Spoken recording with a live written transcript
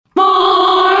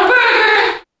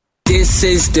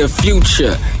This is the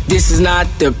future. This is not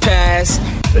the past.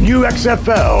 The new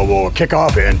XFL will kick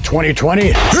off in 2020.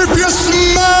 If you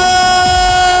smell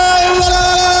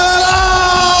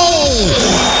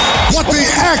what the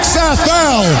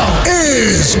XFL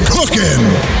is cooking.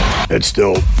 It's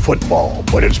still football,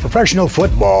 but it's professional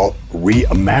football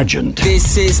reimagined.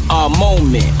 This is our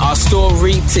moment, our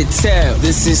story to tell.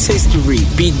 This is history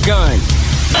begun.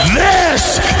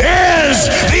 This is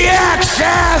the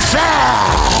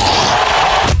XFL!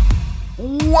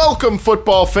 Welcome,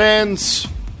 football fans.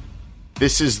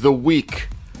 This is the week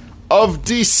of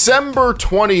December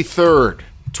 23rd,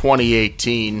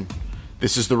 2018.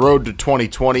 This is the road to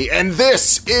 2020, and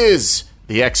this is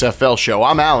the XFL show.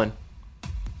 I'm Alan.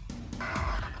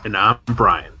 And I'm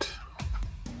Bryant.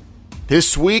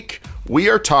 This week, we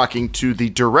are talking to the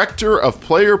Director of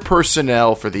Player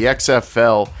Personnel for the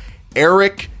XFL,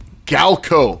 Eric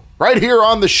Galko, right here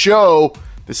on the show.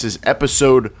 This is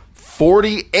episode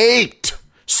 48,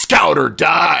 Scout or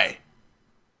Die.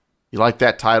 You like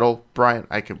that title, Brian?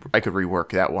 I could rework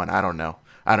that one. I don't know,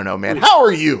 man. How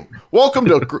are you? Welcome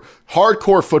to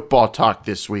Hardcore Football Talk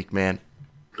this week, man.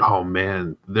 Oh,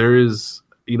 man. There is,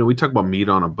 we talk about meat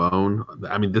on a bone.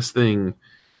 I mean, this thing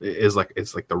is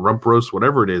it's like the rump roast,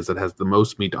 whatever it is, that has the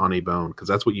most meat on a bone, because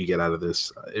that's what you get out of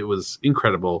this. It was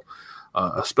incredible.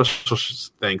 A special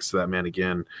thanks to that man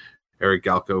again, Eric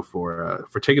Galko, for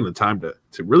taking the time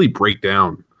to really break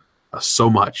down so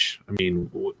much. I mean,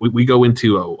 we go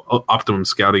into Optimum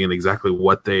Scouting and exactly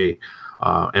what they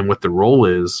and what the role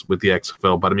is with the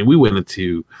XFL, but I mean, we went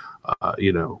into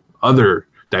other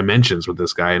dimensions with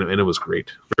this guy, and it was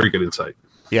great. Very good insight.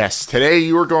 Yes, today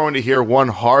you are going to hear one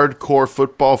hardcore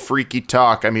football freaky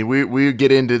talk. I mean, we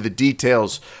get into the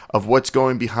details of what's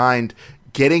going behind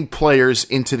getting players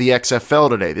into the XFL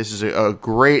today. This is a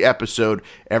great episode,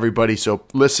 everybody, so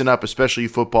listen up, especially you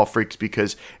football freaks,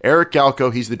 because Eric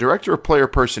Galko, he's the Director of Player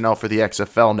Personnel for the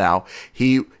XFL now.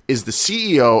 He is the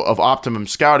CEO of Optimum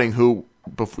Scouting, who,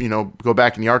 go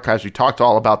back in the archives, we talked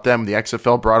all about them. The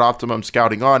XFL brought Optimum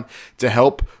Scouting on to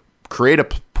help create a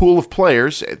pool of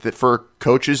players for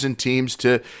coaches and teams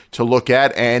to look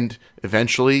at and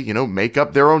eventually, make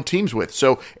up their own teams with.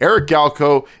 So Eric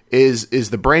Galko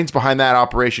is the brains behind that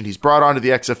operation. He's brought on to the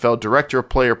XFL, Director of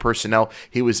Player Personnel.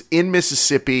 He was in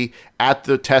Mississippi at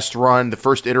the test run, the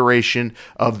first iteration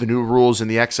of the new rules in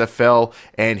the XFL,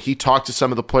 and he talked to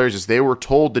some of the players as they were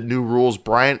told the new rules.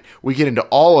 Bryant, we get into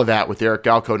all of that with Eric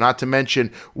Galko, not to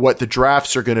mention what the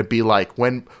drafts are going to be like,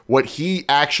 what he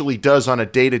actually does on a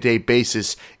day-to-day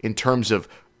basis in terms of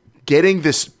getting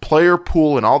this player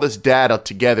pool and all this data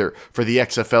together for the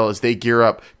XFL as they gear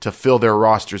up to fill their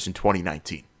rosters in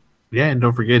 2019. Yeah, and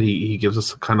don't forget, he gives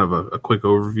us kind of a quick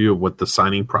overview of what the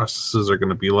signing processes are going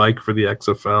to be like for the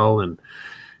XFL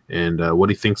and what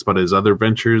he thinks about his other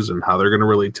ventures and how they're going to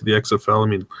relate to the XFL. I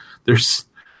mean,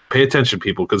 pay attention,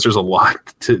 people, because there's a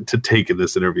lot to take in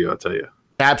this interview, I'll tell you.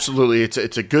 Absolutely.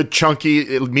 It's a good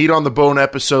chunky meat on the bone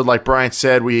episode. Like Brian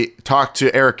said, we talked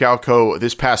to Eric Galko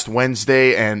this past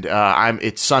Wednesday, and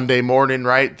it's Sunday morning,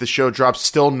 right? The show drops,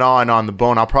 still gnawing on the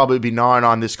bone. I'll probably be gnawing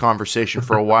on this conversation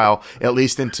for a while, at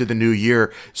least into the new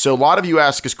year. So a lot of you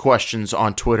ask us questions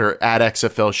on Twitter at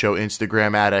XFL Show,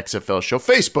 Instagram at XFL Show,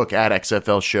 Facebook at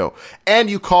XFL Show,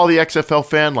 and you call the XFL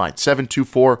fan line,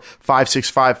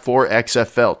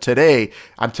 724-5654-XFL. Today,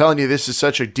 I'm telling you, this is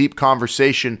such a deep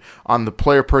conversation on the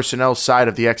player personnel side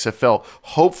of the XFL.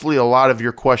 Hopefully a lot of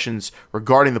your questions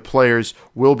regarding the players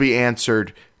will be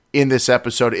answered in this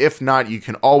episode. If not, you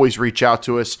can always reach out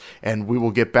to us and we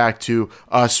will get back to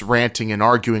us ranting and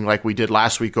arguing like we did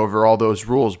last week over all those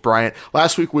rules. Bryant,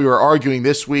 last week we were arguing.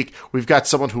 This week we've got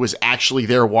someone who was actually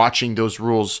there watching those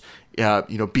rules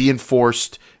be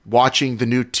enforced, watching the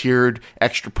new tiered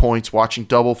extra points, watching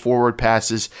double forward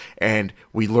passes, and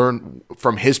we learned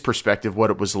from his perspective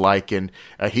what it was like, and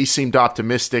he seemed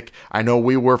optimistic. I know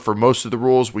we were for most of the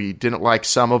rules. We didn't like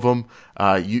some of them.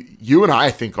 You and I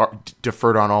think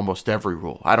deferred on almost every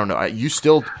rule. I don't know. You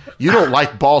don't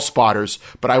like ball spotters,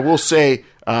 but I will say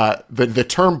the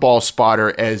term ball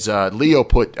spotter, as Leo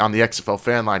put on the XFL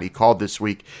fan line, he called this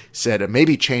week, said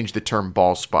maybe change the term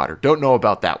ball spotter. Don't know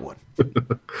about that one.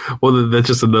 Well, that's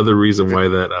just another reason why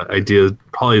that idea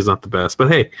probably is not the best.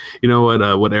 But hey, you know what?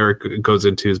 What Eric goes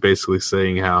into is basically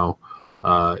saying how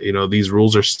these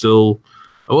rules are still.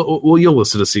 Well, you'll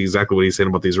listen to see exactly what he's saying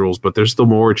about these rules, but there's still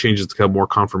more changes to come, more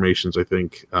confirmations. I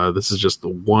think this is just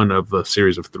one of the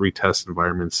series of 3 test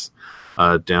environments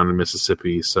down in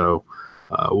Mississippi. So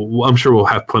I'm sure we'll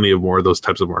have plenty of more of those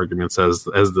types of arguments as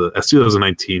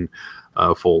 2019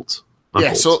 folds.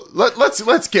 Yeah, so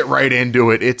let's get right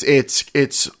into it.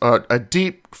 It's a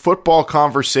deep football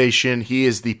conversation. He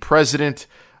is the president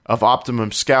of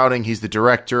Optimum Scouting. He's the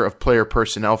director of player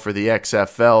personnel for the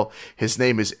XFL. His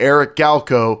name is Eric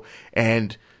Galko,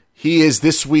 and he is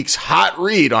this week's hot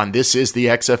read on This Is the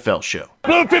XFL Show.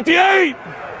 Blue 58!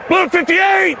 Blue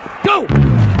 58! Go!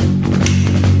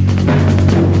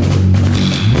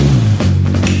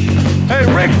 Hey,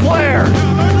 Ric Flair!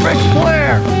 Ric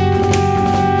Flair!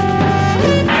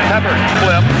 Pepper,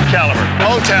 Clip, Caliber.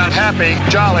 O-Town, Happy,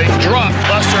 Jolly, Drunk,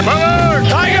 Buster, Boomer,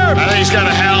 Tiger! I think he's got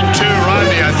a hound too,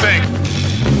 Rodney, I think.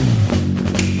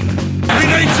 We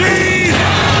need cheese!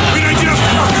 We need just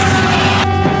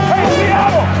Hey,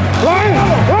 Seattle! Lion!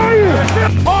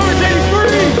 Orange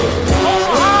 83!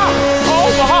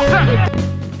 Omaha!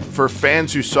 For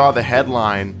fans who saw the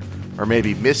headline or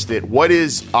maybe missed it, what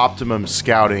is Optimum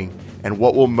Scouting, and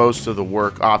what will most of the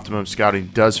work Optimum Scouting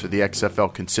does for the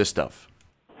XFL consist of?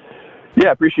 Yeah,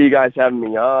 I appreciate you guys having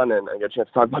me on, and I get a chance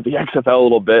to talk about the XFL a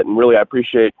little bit. And really, I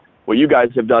appreciate what you guys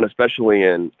have done, especially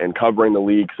in covering the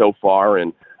league so far,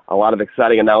 and a lot of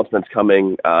exciting announcements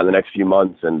coming in the next few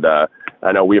months. And I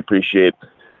know we appreciate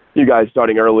you guys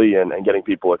starting early and getting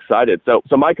people excited. So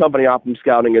my company, Optimum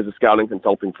Scouting, is a scouting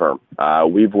consulting firm.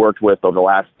 We've worked with, over the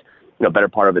last better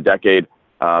part of a decade,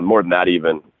 more than that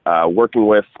even, working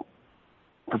with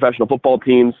professional football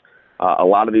teams, a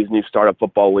lot of these new startup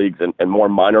football leagues, and more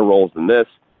minor roles than this,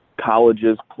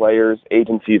 colleges, players,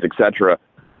 agencies, etc.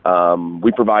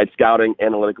 We provide scouting,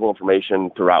 analytical information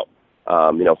throughout.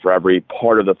 For every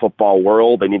part of the football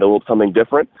world, they need a little something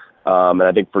different. And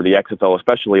I think for the XFL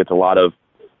especially, it's a lot of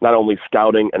not only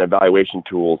scouting and evaluation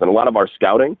tools. And a lot of our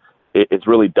scouting, it's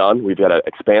really done. We've got an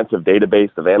expansive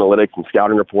database of analytics and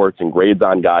scouting reports and grades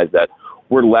on guys that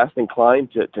we're less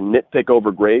inclined to nitpick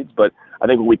over grades. But I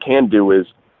think what we can do is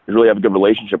really have a good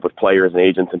relationship with players and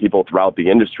agents and people throughout the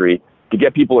industry to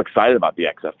get people excited about the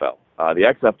XFL. The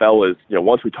XFL is,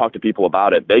 once we talk to people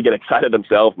about it, they get excited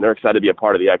themselves and they're excited to be a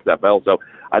part of the XFL. So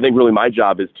I think really my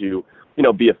job is to,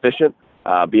 be efficient,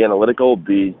 be analytical,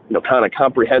 be, kind of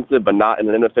comprehensive, but not in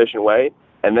an inefficient way.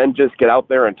 And then just get out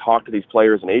there and talk to these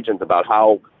players and agents about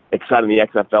how exciting the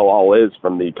XFL all is,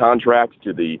 from the contracts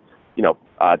to the,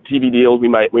 TV deals we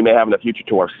may have in the future,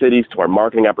 to our cities, to our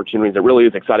marketing opportunities. It really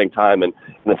is an exciting time, and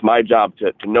it's my job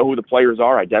to know who the players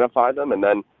are, identify them, and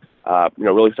then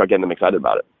really start getting them excited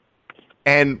about it.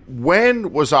 And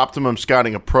when was Optimum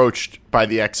Scouting approached by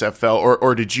the XFL,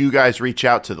 or did you guys reach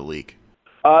out to the league?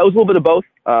 It was a little bit of both.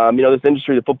 This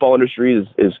industry, the football industry,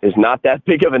 is not that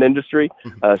big of an industry,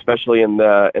 especially in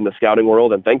the scouting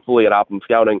world. And thankfully, at Optimum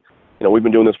Scouting, we've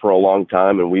been doing this for a long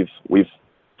time, and we've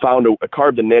found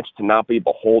carved a niche to not be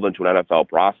beholden to an NFL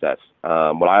process.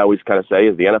 What I always kind of say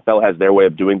is the NFL has their way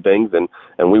of doing things,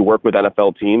 and we work with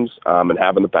NFL teams and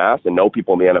have in the past, and know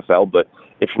people in the NFL. But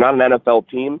if you're not an NFL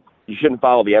team, you shouldn't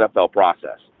follow the NFL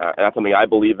process. And that's something I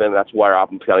believe in. That's why our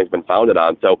Optimum Scouting has been founded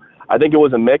on. So I think it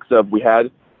was a mix of, we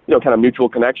had kind of mutual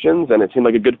connections, and it seemed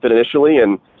like a good fit initially,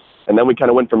 and then we kind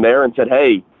of went from there and said,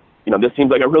 hey, this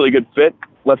seems like a really good fit.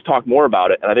 Let's talk more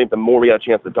about it. And I think the more we got a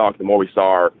chance to talk, the more we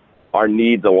saw our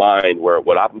needs aligned, where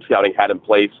what Optimum Scouting had in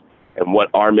place and what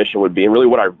our mission would be, and really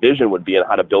what our vision would be, and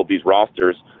how to build these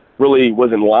rosters, really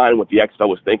was in line with the XFL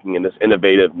was thinking in this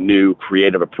innovative, new,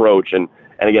 creative approach. And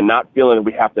again, not feeling that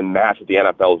we have to match what the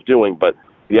NFL is doing, but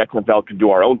the XFL could do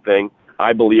our own thing.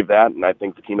 I believe that, and I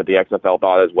think the team at the XFL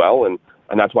thought as well, and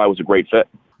that's why it was a great fit.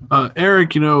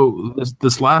 Eric,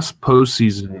 this last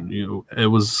postseason, it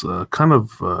was kind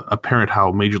of apparent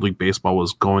how Major League Baseball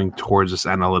was going towards this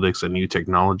analytics and new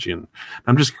technology. And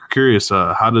I'm just curious,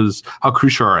 how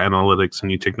crucial are analytics and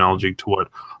new technology to what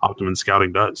Optimum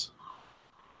Scouting does?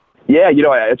 Yeah,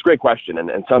 it's a great question,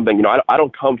 and something, I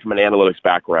don't come from an analytics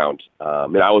background. I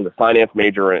was a finance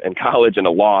major in college and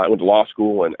I went to law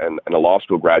school and a law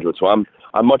school graduate, so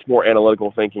I'm much more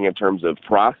analytical thinking in terms of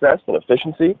process and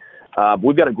efficiency.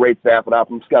 We've got a great staff at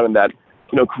Optimum Scouting that,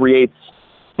 creates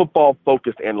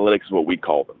football-focused analytics is what we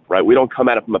call them, right? We don't come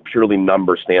at it from a purely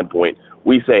number standpoint.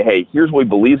 We say, hey, here's what we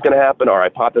believe is going to happen, our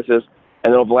hypothesis,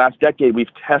 and then over the last decade,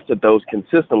 we've tested those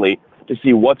consistently to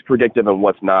see what's predictive and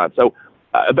what's not. So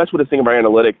the best way to think of our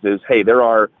analytics is, hey, there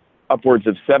are upwards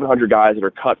of 700 guys that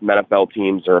are cut from NFL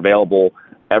teams are available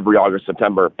every August,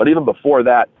 September. But even before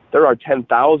that, there are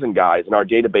 10,000 guys in our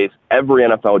database every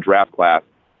NFL draft class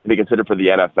to be considered for the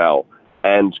NFL.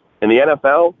 And in the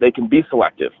NFL, they can be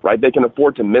selective, right? They can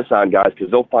afford to miss on guys because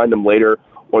they'll find them later,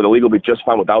 or the league will be just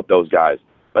fine without those guys.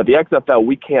 But the XFL,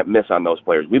 we can't miss on those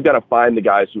players. We've got to find the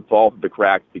guys who fall through the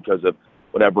cracks because of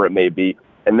whatever it may be.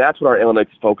 And that's what our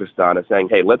analytics is focused on, is saying,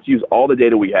 hey, let's use all the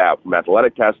data we have from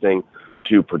athletic testing,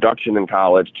 to production in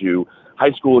college, to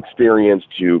high school experience,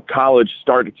 to college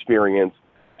start experience,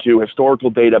 to historical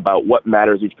data about what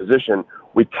matters each position.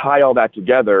 We tie all that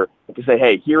together to say,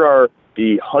 hey, here are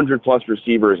the 100-plus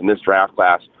receivers in this draft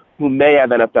class who may have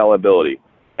NFL ability.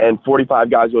 And 45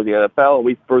 guys go to the NFL, and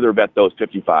we further vet those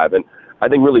 55. And I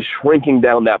think really shrinking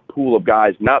down that pool of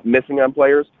guys, not missing on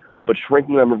players, but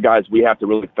shrinking the number of guys we have to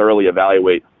really thoroughly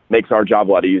evaluate makes our job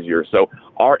a lot easier. So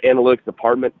our analytics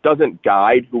department doesn't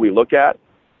guide who we look at,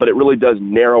 but it really does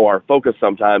narrow our focus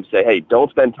sometimes, say, hey, don't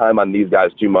spend time on these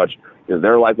guys too much because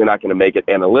they're likely not going to make it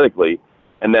analytically.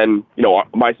 And then,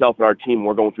 myself and our team,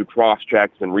 we're going through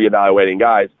cross-checks and reevaluating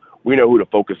guys. We know who to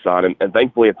focus on, and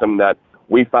thankfully it's something that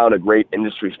we found a great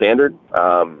industry standard.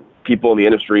 People in the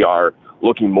industry are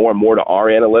looking more and more to our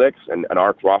analytics and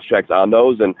our cross-checks on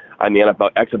those, and on the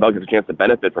XFL gets a chance to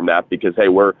benefit from that because, hey,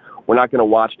 we're not going to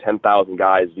watch 10,000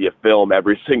 guys via film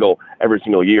every single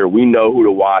year. We know who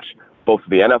to watch, both for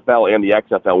the NFL and the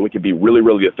XFL, and we can be really,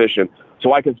 really efficient.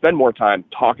 So I can spend more time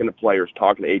talking to players,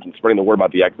 talking to agents, spreading the word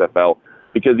about the XFL,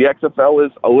 because the XFL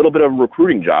is a little bit of a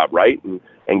recruiting job, right?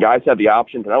 And guys have the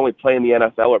option to not only play in the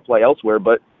NFL or play elsewhere,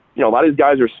 but a lot of these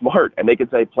guys are smart, and they can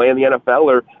say play in the NFL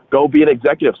or go be an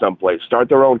executive someplace, start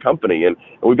their own company, and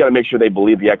we've got to make sure they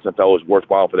believe the XFL is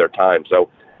worthwhile for their time. So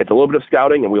it's a little bit of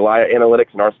scouting, and we rely on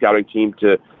analytics and our scouting team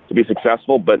to be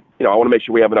successful, but I want to make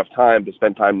sure we have enough time to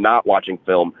spend time not watching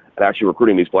film and actually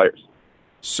recruiting these players.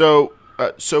 So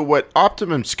what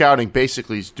Optimum Scouting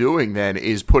basically is doing then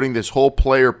is putting this whole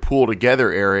player pool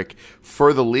together, Eric,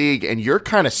 for the league, and you're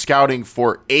kind of scouting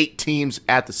for 8 teams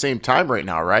at the same time right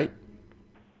now, right?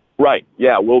 Right.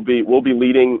 Yeah, we'll be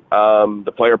leading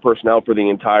the player personnel for the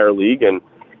entire league, and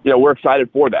we're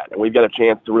excited for that. And we've got a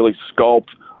chance to really sculpt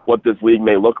what this league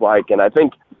may look like. And I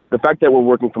think the fact that we're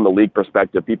working from the league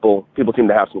perspective, people seem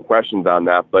to have some questions on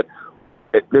that, but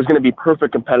there's going to be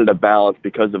perfect competitive balance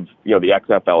because of the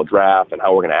XFL draft and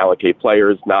how we're going to allocate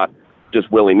players, not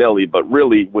just willy-nilly, but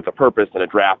really with a purpose and a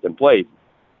draft in place.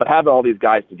 But having all these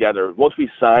guys together, once we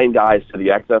sign guys to the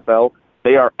XFL,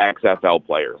 they are XFL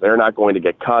players. They're not going to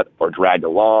get cut or dragged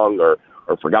along or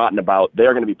forgotten about.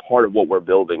 They're going to be part of what we're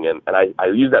building. And I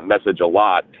use that message a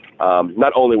lot,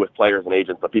 not only with players and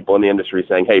agents, but people in the industry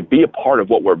saying, hey, be a part of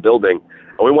what we're building.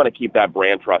 And we want to keep that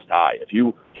brand trust high. If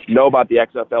you know about the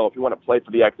XFL, if you want to play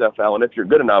for the XFL, and if you're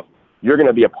good enough, you're going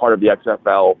to be a part of the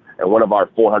XFL and one of our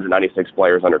 496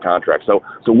 players under contract. So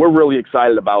we're really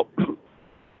excited about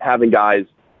having guys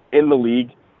in the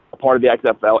league, a part of the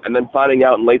XFL, and then finding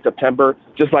out in late September,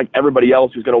 just like everybody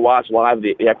else who's going to watch live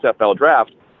the XFL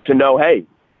draft, to know, hey,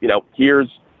 here's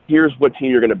what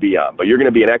team you're going to be on. But you're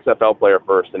going to be an XFL player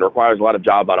first, and it requires a lot of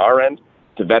job on our end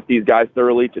to vet these guys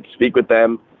thoroughly, to speak with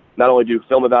them, not only do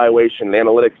film evaluation and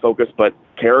analytics focus, but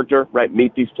character, right?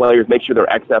 Meet these players, make sure they're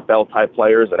XFL-type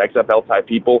players and XFL-type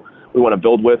people we want to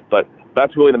build with. But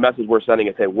that's really the message we're sending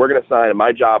is, hey, we're going to sign, and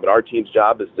my job and our team's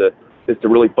job is to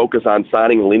really focus on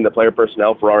signing and leading the player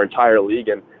personnel for our entire league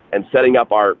and setting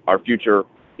up our future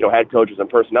head coaches and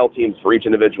personnel teams for each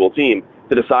individual team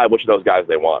to decide which of those guys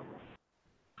they want.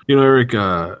 Eric,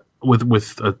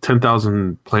 with a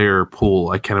 10,000 player pool,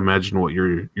 I can't imagine what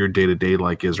your day-to-day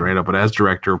like is right now. But as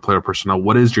director of player personnel,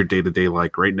 what is your day-to-day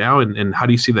like right now? And how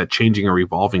do you see that changing or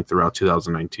evolving throughout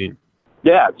 2019?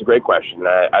 Yeah, it's a great question.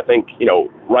 I think,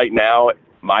 right now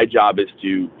my job is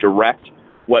to direct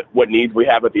what needs we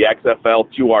have at the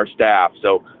XFL to our staff.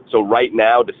 So right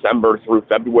now, December through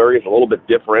February is a little bit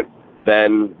different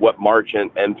than what March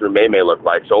and through May look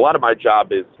like. So a lot of my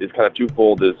job is kind of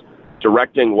twofold, is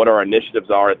directing what our initiatives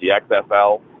are at the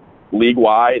XFL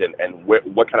league-wide and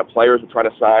what kind of players we're trying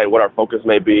to sign, what our focus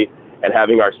may be, and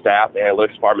having our staff and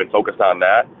analytics department focus on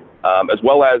that, as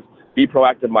well as be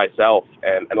proactive myself.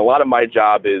 And a lot of my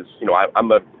job is,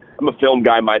 I'm a film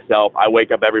guy myself. I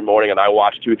wake up every morning and I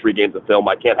watch 2-3 games of film.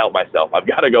 I can't help myself. I've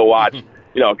got to go watch,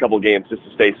 a couple of games just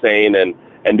to stay sane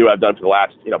and do what I've done for the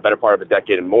last, better part of a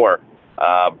decade and more.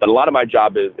 But a lot of my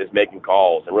job is making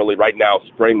calls and really right now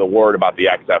spreading the word about the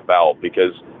XFL,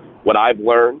 because what I've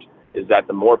learned is that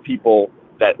the more people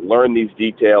that learn these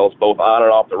details, both on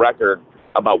and off the record,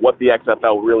 about what the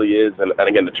XFL really is, and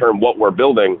again, the term what we're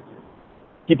building,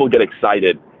 people get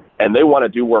excited and they want to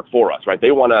do work for us, right?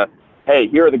 They want to, hey,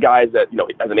 here are the guys that,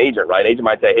 as an agent, right? An agent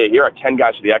might say, hey, here are 10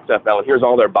 guys for the XFL, and here's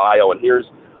all their bio, and here's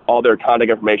all their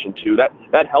contact information too.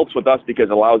 That helps with us because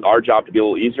it allows our job to be a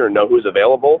little easier and know who's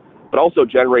available, but also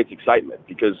generates excitement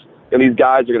because these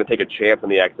guys are going to take a chance in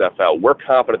the XFL. We're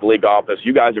confident the league office.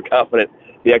 You guys are confident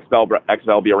the XFL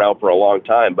will be around for a long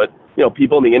time. But,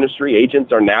 people in the industry,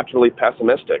 agents, are naturally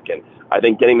pessimistic, and I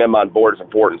think getting them on board is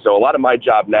important. So a lot of my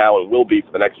job now, and will be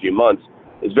for the next few months,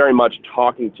 is very much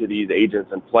talking to these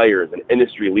agents and players and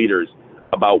industry leaders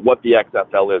about what the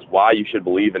XFL is, why you should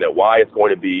believe in it, why it's going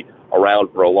to be around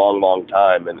for a long, long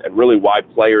time, and really why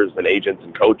players and agents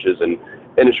and coaches and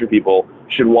industry people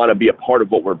should want to be a part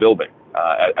of what we're building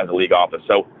as a league office.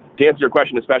 So to answer your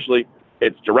question especially,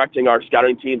 it's directing our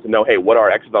scouting team to know, hey, what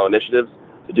are XFL initiatives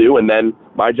to do? And then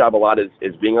my job a lot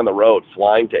is being on the road,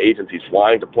 flying to agencies,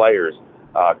 flying to players,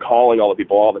 calling all the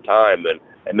people all the time, and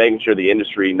making sure the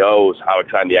industry knows how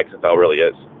exciting the XFL really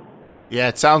is. Yeah,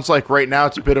 it sounds like right now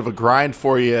it's a bit of a grind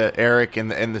for you, Eric,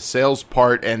 and the sales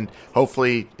part, and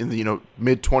hopefully in the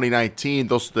mid 2019,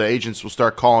 the agents will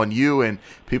start calling you, and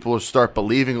people will start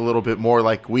believing a little bit more,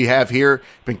 like we have here.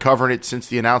 Been covering it since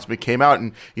the announcement came out,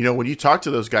 and when you talk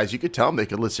to those guys, you could tell them they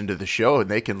can listen to the show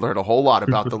and they can learn a whole lot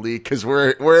about the league because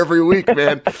we're every week,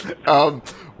 man.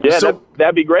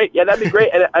 That'd be great. Yeah, that'd be great.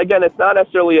 And again, it's not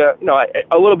necessarily a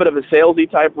little bit of a salesy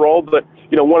type role, but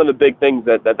one of the big things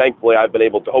that thankfully I've been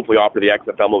able to hopefully offer the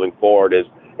XFL moving forward is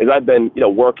I've been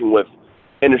working with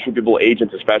industry people,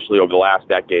 agents especially over the last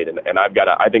decade, and I've got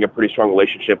I think a pretty strong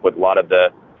relationship with a lot of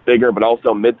the bigger but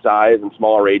also mid-size and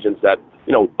smaller agents that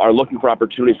are looking for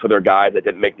opportunities for their guys that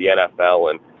didn't make the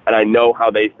NFL, and I know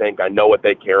how they think, I know what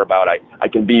they care about. I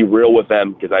can be real with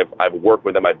them because I've worked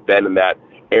with them, I've been in that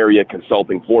area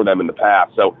consulting for them in the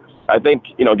past. So I think,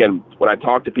 again, when I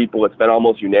talk to people, it's been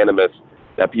almost unanimous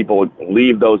that people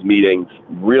leave those meetings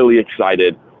really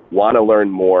excited, want to learn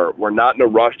more. We're not in a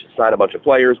rush to sign a bunch of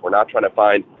players. We're not trying to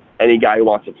find any guy who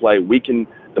wants to play. The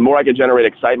more I can generate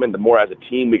excitement, the more as a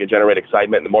team we can generate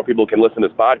excitement, and the more people can listen to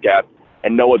this podcast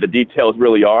and know what the details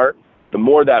really are, the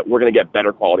more that we're going to get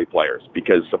better quality players,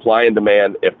 because supply and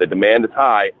demand, if the demand is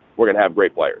high, we're going to have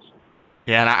great players.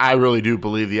 Yeah, and I really do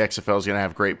believe the XFL is going to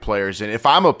have great players. And if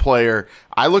I'm a player,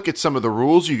 I look at some of the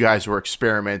rules you guys were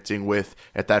experimenting with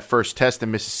at that first test in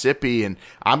Mississippi, and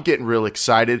I'm getting real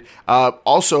excited.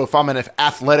 Also, if I'm an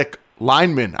athletic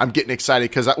lineman, I'm getting excited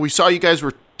because we saw you guys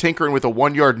were tinkering with a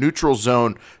 1-yard neutral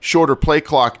zone, shorter play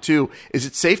clock too. Is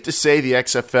it safe to say the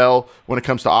XFL, when it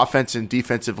comes to offense and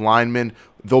defensive linemen,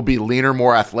 they'll be leaner,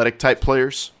 more athletic type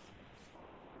players?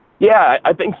 Yeah,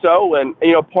 I think so. And,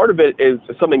 part of it is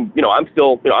something, I'm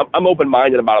still, I'm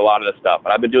open-minded about a lot of this stuff.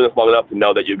 And I've been doing this long enough to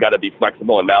know that you've got to be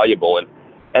flexible and malleable. And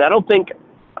I don't think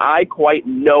I quite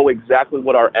know exactly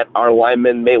what our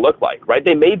linemen may look like, right?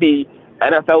 They may be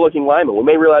NFL-looking linemen. We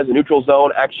may realize the neutral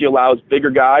zone actually allows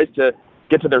bigger guys to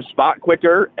get to their spot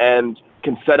quicker and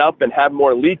can set up and have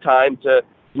more lead time to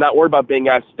not worry about being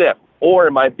as stiff. Or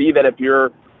it might be that if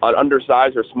you're an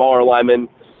undersized or smaller lineman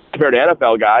compared to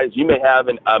NFL guys, you may have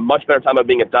a much better time of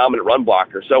being a dominant run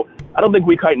blocker. So I don't think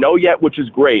we quite know yet, which is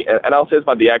great. And I'll say this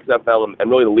about the XFL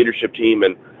and really the leadership team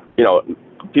and,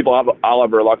 people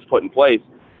Oliver Luck's put in place,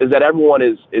 is that everyone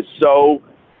is so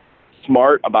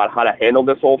smart about how to handle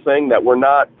this whole thing that we're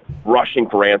not rushing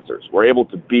for answers. We're able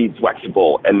to be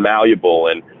flexible and malleable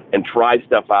and try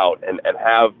stuff out and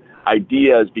have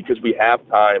ideas because we have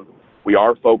time. We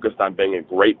are focused on being a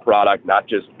great product, not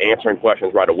just answering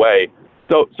questions right away.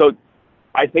 So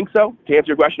I think so. To answer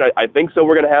your question, I think so.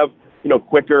 We're going to have,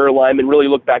 quicker linemen. Really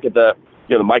look back at the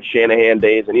Mike Shanahan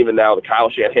days and even now the Kyle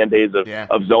Shanahan days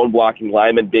of zone blocking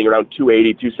linemen being around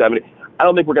 280, 270. I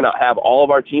don't think we're going to have all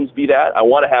of our teams be that. I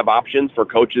want to have options for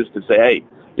coaches to say, hey,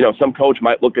 some coach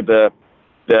might look at the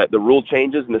rule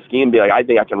changes in the scheme and be like, I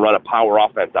think I can run a power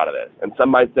offense out of this. And some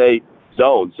might say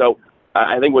zone. So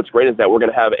I think what's great is that we're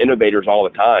going to have innovators all the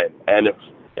time. And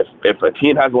if a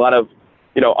team has a lot of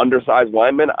undersized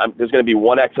linemen, there's going to be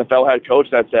one XFL head coach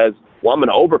that says, well, I'm going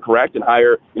to overcorrect and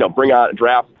hire, bring out and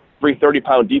draft 3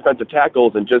 30-pound defensive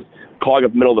tackles and just clog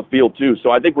up the middle of the field too.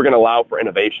 So I think we're going to allow for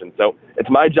innovation. So it's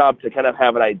my job to kind of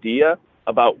have an idea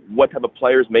about what type of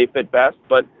players may fit best,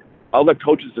 but I'll let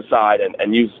coaches decide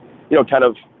and use, kind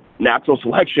of natural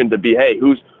selection to be, hey,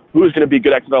 who's going to be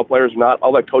good XFL players or not.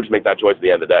 I'll let coaches make that choice at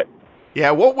the end of the day.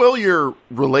 Yeah, what will your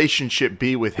relationship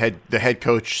be with the head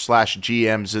coach /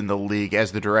 GMs in the league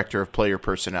as the director of player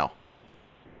personnel?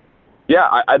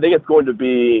 Yeah, I think it's going to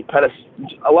be kind of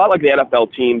a lot like the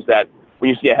NFL teams that when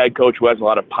you see a head coach who has a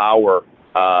lot of power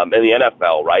in the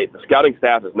NFL, right? The scouting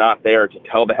staff is not there to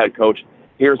tell the head coach,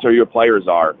 here's who your players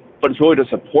are, but it's really to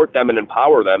support them and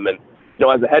empower them. And,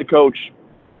 as a head coach,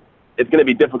 it's going to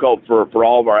be difficult for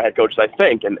all of our head coaches, I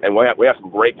think, and we have some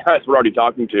great guys we're already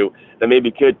talking to that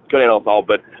maybe could handle us all,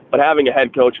 but having a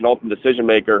head coach and ultimate decision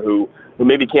maker who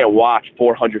maybe can't watch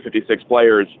 456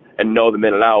 players and know them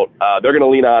in and out, they're going to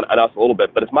lean on us a little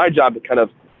bit. But it's my job to kind of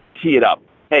tee it up.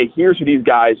 Hey, here's who these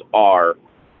guys are,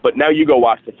 but now you go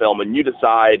watch the film and you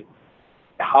decide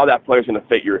how that player's going to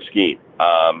fit your scheme.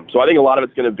 So I think a lot of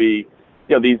it's going to be,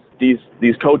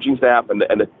 these coaching staff and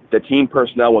the team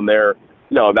personnel, when they're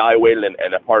evaluated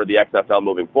and a part of the XFL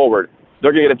moving forward,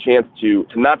 they're going to get a chance to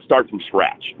not start from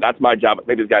scratch. That's my job.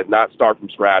 Make these guys not start from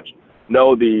scratch.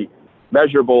 Know the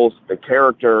measurables, the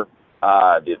character,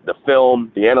 the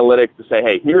film, the analytics, to say,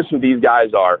 hey, here's who these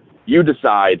guys are. You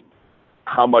decide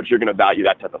how much you're going to value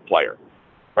that type of player,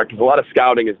 right? Because a lot of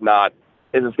scouting is not,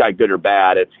 is this guy good or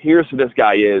bad? It's, here's who this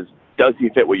guy is. Does he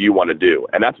fit what you want to do?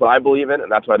 And that's what I believe in,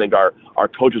 and that's what I think our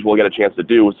coaches will get a chance to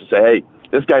do, is to say, hey,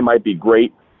 this guy might be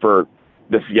great for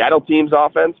the Seattle team's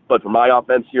offense, but for my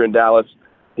offense here in Dallas,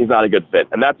 he's not a good fit.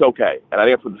 And that's okay. And I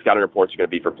think that's what the scouting reports are going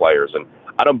to be for players. And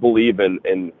I don't believe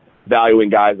in valuing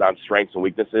guys on strengths and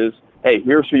weaknesses. Hey,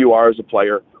 here's who you are as a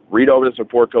player. Read over the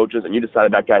support coaches, and you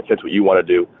decide that guy fits what you want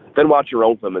to do. Then watch your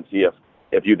own film and see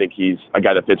if you think he's a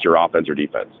guy that fits your offense or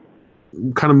defense.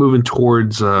 Kind of moving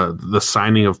towards the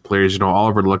signing of players,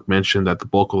 Oliver Luck mentioned that the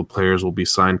bulk of the players will be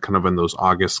signed kind of in those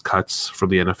August cuts for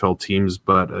the NFL teams.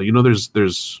 But,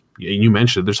 there's you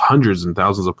mentioned there's hundreds and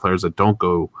thousands of players that don't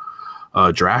go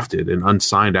drafted and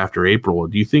unsigned after April.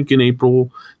 Do you think in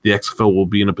April the XFL will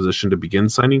be in a position to begin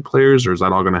signing players, or is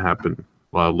that all going to happen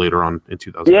later on in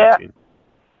 2018? Yeah,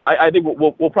 I think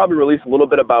we'll probably release a little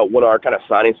bit about what our kind of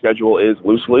signing schedule is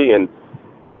loosely, and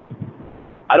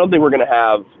I don't think we're going to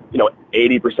have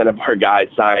 80% of our guys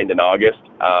signed in August,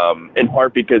 in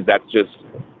part because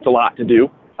it's a lot to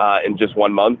do in just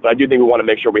 1 month. But I do think we want to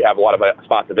make sure we have a lot of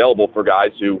spots available for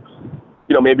guys who,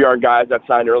 maybe aren't guys that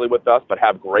signed early with us, but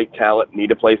have great talent,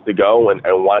 need a place to go, and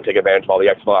want to take advantage of all the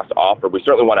XFL has to offer. We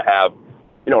certainly want to have,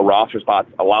 roster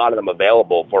spots, a lot of them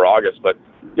available for August. But,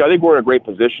 I think we're in a great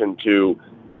position to,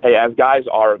 hey, as guys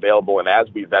are available and as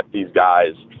we vet these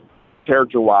guys,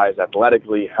 character-wise,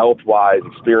 athletically, health-wise,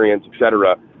 experience, et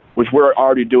cetera, which we're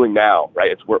already doing now,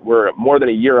 right? We're more than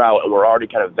a year out, and we're already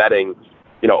kind of vetting,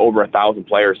 over 1,000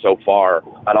 players so far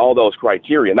on all those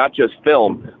criteria, not just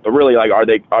film, but really are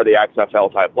they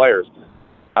XFL type players?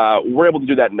 We're able to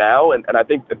do that now, and I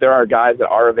think that there are guys that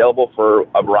are available for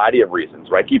a variety of reasons,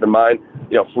 right? Keep in mind,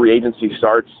 free agency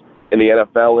starts in the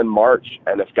NFL in March,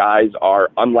 and if guys are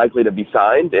unlikely to be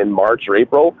signed in March or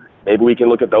April, maybe we can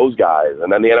look at those guys.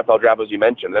 And then the NFL draft, as you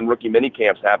mentioned, then rookie mini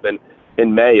camps happen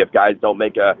in May. If guys don't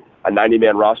make a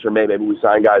 90-man roster in May, maybe we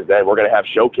sign guys then. We're going to have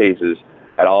showcases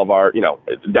at all of our,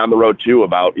 down the road too,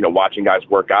 about, watching guys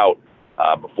work out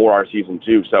before our season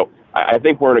too. So I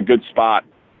think we're in a good spot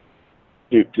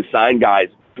to sign guys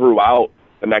throughout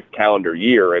the next calendar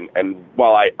year. And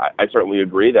while I certainly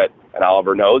agree that, and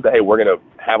Oliver knows that, hey, we're going to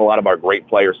have a lot of our great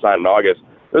players signed in August,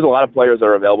 there's a lot of players that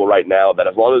are available right now that,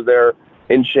 as long as they're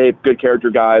in shape, good character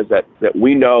guys that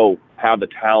we know have the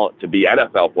talent to be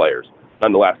NFL players,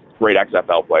 nonetheless, great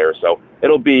XFL players. So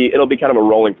it'll be kind of a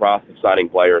rolling process of signing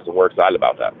players, and we're excited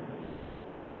about that.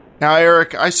 Now,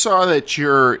 Eric, I saw that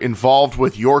you're involved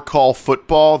with Your Call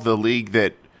Football, the league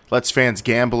that lets fans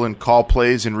gamble and call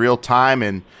plays in real time,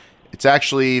 and it's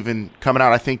actually even coming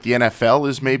out. I think the NFL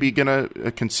is maybe going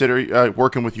to consider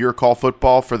working with Your Call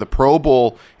Football for the Pro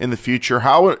Bowl in the future.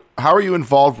 How are you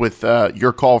involved with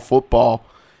Your Call Football,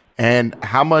 and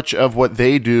how much of what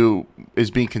they do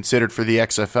is being considered for the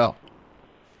XFL?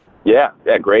 Yeah,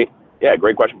 great. Yeah,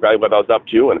 great question. Probably what I was up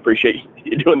to, and appreciate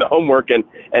you doing the homework and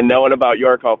knowing about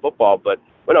Your Call Football. But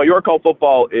no, Your Call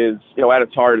Football is, at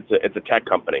its heart, it's a tech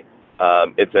company.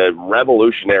 It's a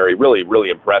revolutionary, really, really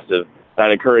impressive. And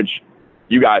I'd encourage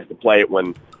you guys to play it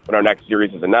when our next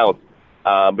series is announced.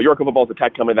 But Your Call Football is a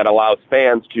tech company that allows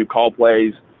fans to call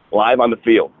plays live on the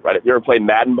field, right? If you ever played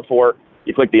Madden before,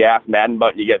 you click the Ask Madden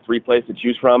button, you get 3 plays to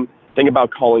choose from. Think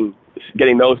about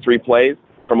getting those 3 plays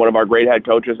from one of our great head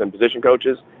coaches and position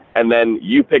coaches, and then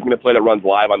you picking the play that runs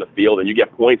live on the field, and you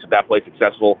get points if that play is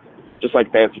successful, just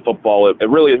like fantasy football. It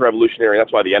really is revolutionary.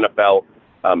 That's why the NFL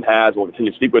has and will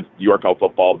continue to speak with Your Call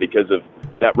Football, because of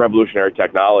that revolutionary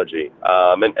technology.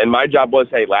 And my job was,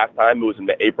 hey, last time, it was in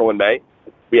April and May,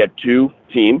 we had 2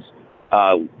 teams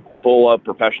full of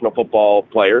professional football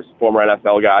players, former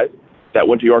NFL guys, that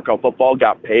went to Your Call Football,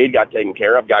 got paid, got taken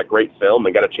care of, got great film,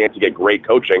 and got a chance to get great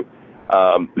coaching.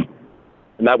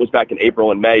 And that was back in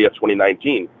April and May of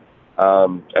 2019.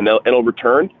 And it'll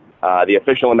return. The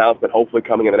official announcement hopefully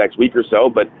coming in the next week or so,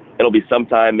 but it'll be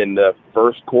sometime in the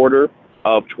first quarter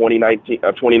of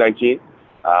 2019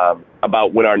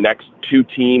 about when our next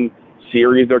 2-team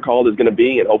series, they're called, is going to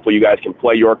be, and hopefully you guys can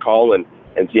play Your Call and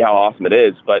see how awesome it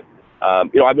is. But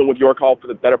I've been with Your Call for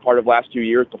the better part of the last 2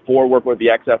 years before working with the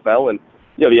XFL, and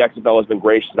the XFL has been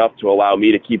gracious enough to allow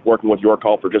me to keep working with Your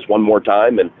Call for just one more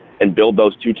time and build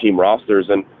those 2-team rosters.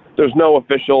 And there's no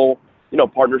official,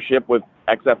 partnership with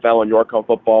XFL and Your Call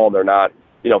Football. They're not,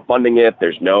 funding it.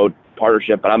 There's no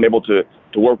partnership, and I'm able to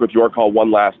work with Your Call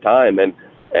one last time. And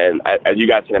as you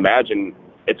guys can imagine,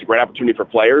 it's a great opportunity for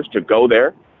players to go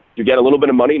there, to get a little bit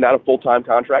of money, not a full-time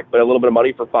contract, but a little bit of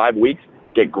money for 5 weeks,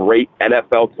 get great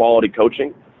NFL quality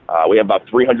coaching. We have about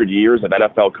 300 years of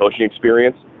NFL coaching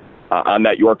experience on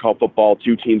that Your Call Football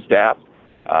 2-team staff.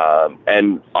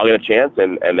 And I'll get a chance,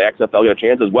 and the XFL get a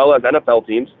chance, as well as NFL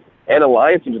teams and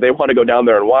Alliance teams. If they want to go down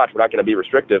there and watch, we're not going to be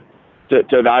restrictive to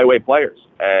evaluate players.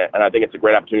 And I think it's a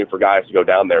great opportunity for guys to go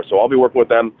down there. So I'll be working with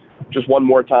them just one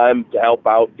more time to help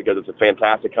out, because it's a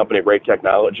fantastic company, great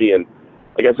technology. And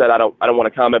like I said, I don't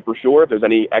want to comment for sure if there's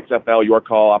any XFL Your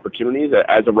Call opportunities.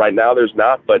 As of right now, there's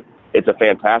not, but it's a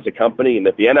fantastic company. And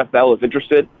if the NFL is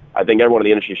interested, I think everyone in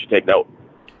the industry should take note.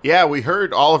 Yeah, we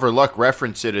heard Oliver Luck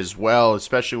reference it as well,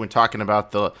 especially when talking about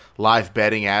the live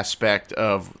betting aspect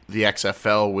of the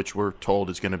XFL, which we're told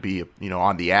is going to be,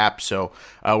 on the app. So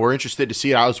we're interested to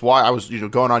see it. I was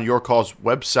going on Your Call's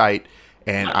website,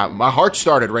 and my heart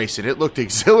started racing. It looked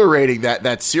exhilarating,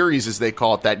 that series, as they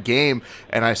call it, that game.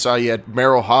 And I saw you had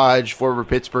Merrill Hodge, former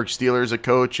Pittsburgh Steelers, a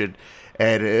coach, and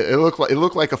it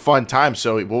looked like a fun time.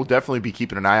 So we'll definitely be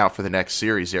keeping an eye out for the next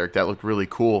series, Eric. That looked really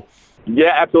cool.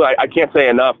 Yeah, absolutely. I can't say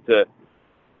enough to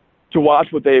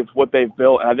watch what they've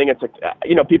built. And I think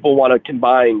it's people want to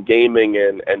combine gaming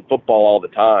and football all the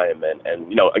time, and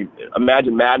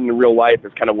imagine Madden in real life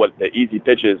is kind of what the easy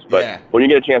pitch is. But when you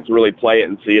get a chance to really play it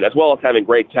and see it, as well as having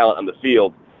great talent on the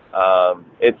field,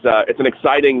 it's an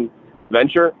exciting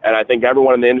venture, and I think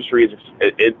everyone in the industry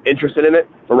is interested in it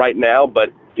for right now.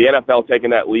 But the NFL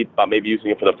taking that leap about maybe using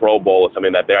it for the Pro Bowl is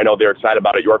something that I know they're excited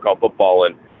about at Your Call Football.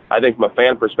 And I think from a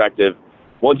fan perspective,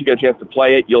 once you get a chance to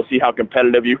play it, you'll see how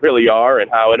competitive you really are and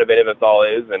how innovative it all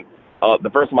is. And the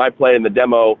first time I played in the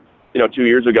demo, 2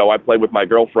 years ago, I played with my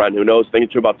girlfriend, who knows things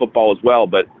too about football as well.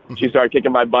 But she started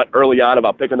kicking my butt early on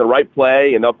about picking the right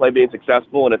play and the play being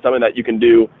successful. And it's something that you can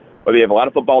do whether you have a lot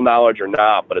of football knowledge or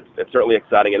not. But it's certainly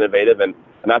exciting, innovative, and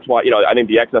that's why I think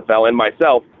the XFL and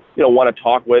myself want to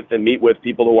talk with and meet with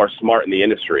people who are smart in the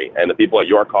industry. And the people at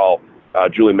Your Call,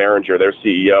 Julie Maringer, their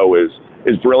CEO,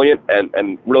 is brilliant,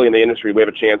 and really in the industry we have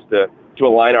a chance to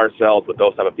align ourselves with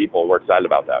those type of people, and we're excited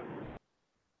about that.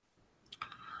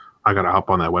 I gotta hop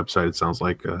on that website. It sounds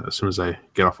like as soon as I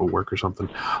get off of work or something.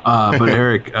 But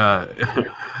Eric,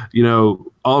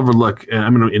 Oliver Luck,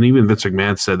 and even Vince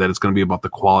McMahon said that it's going to be about the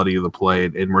quality of the play,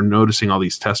 and we're noticing all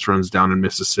these test runs down in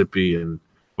Mississippi, and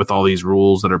with all these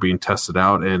rules that are being tested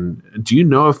out. And do you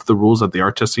know if the rules that they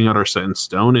are testing out are set in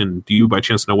stone? And do you by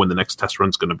chance know when the next test run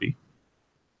is going to be?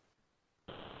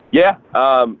 Yeah,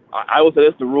 I will say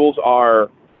this: the rules are,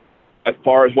 as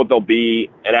far as what they'll be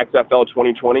in XFL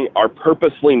 2020, are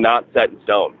purposely not set in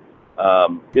stone.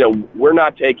 We're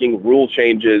not taking rule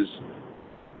changes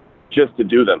just to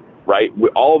do them, right?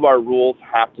 All of our rules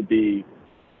have to be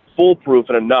foolproof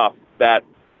and enough that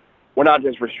we're not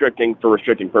just restricting for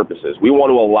restricting purposes. We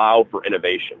want to allow for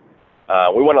innovation.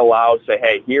 We want to allow, say,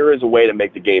 hey, here is a way to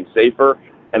make the game safer,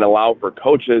 and allow for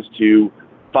coaches to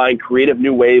find creative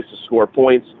new ways to score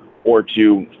points or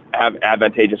to have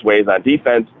advantageous ways on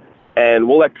defense. And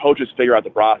we'll let coaches figure out the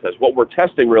process. What we're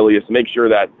testing really is to make sure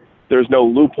that there's no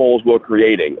loopholes we're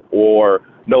creating or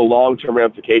no long-term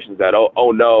ramifications that,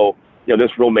 oh no,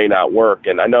 this rule may not work.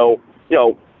 And I know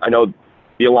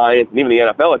the Alliance and even the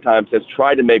NFL at times has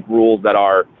tried to make rules that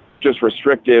are just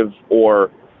restrictive or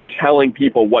telling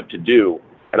people what to do.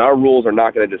 And our rules are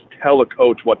not going to just tell a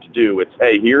coach what to do. It's,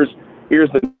 hey, here's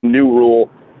the new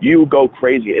rule. You go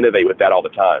crazy and innovate with that all the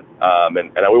time.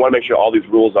 And we want to make sure all these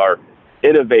rules are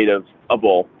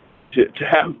innovative-able to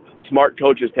have smart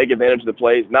coaches take advantage of the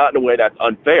plays, not in a way that's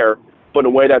unfair, but in a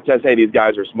way that says, hey, these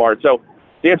guys are smart. So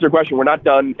to answer your question, we're not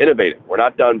done innovating. We're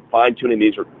not done fine-tuning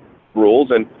these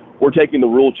rules, and we're taking the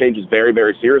rule changes very,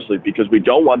 very seriously because we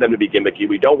don't want them to be gimmicky.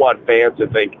 We don't want fans to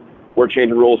think we're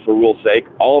changing rules for rules' sake.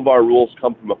 All of our rules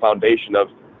come from a foundation of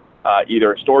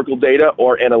either historical data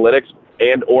or analytics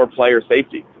and or player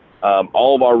safety.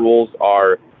 All of our rules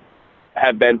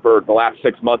have been for the last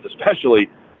 6 months, especially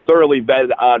thoroughly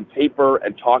vetted on paper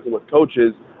and talking with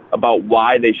coaches about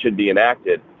why they should be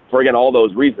enacted for, again, all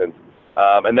those reasons.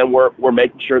 And then we're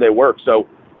making sure they work. So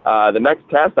the next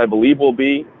test, I believe, will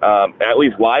be, at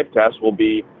least live test, will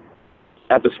be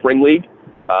at the Spring League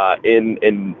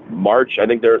in March. I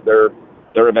think their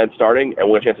event's starting, and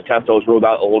we'll have a chance to test those rules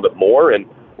out a little bit more, and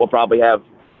we'll probably have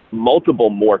multiple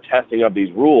more testing of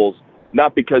these rules,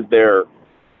 not because they're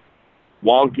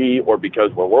wonky or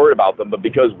because we're worried about them, but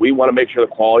because we want to make sure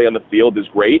the quality on the field is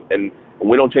great, and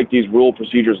we don't take these rule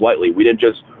procedures lightly. We didn't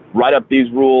just write up these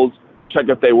rules, check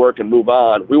if they work, and move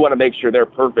on. We want to make sure they're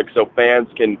perfect so fans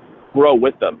can grow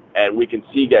with them, and we can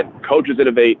see, again, coaches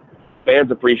innovate,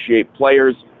 fans appreciate,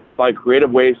 players find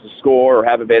creative ways to score or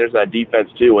have advantage on defense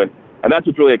too. And that's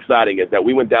what's really exciting is that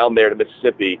we went down there to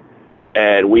Mississippi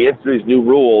and we instituted these new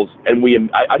rules.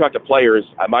 And I talked to players.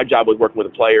 My job was working with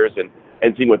the players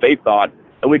and seeing what they thought.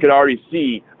 And we could already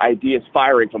see ideas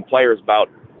firing from players about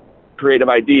creative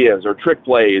ideas or trick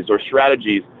plays or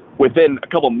strategies within a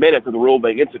couple minutes of the rule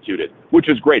being instituted, which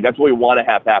is great. That's what we want to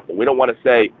have happen. We don't want to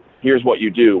say, here's what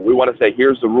you do. We want to say,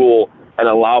 here's the rule, and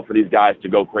allow for these guys to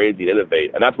go crazy and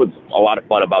innovate. And that's what's a lot of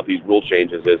fun about these rule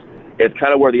changes is it's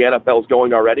kind of where the NFL is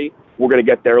going already. We're going to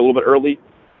get there a little bit early,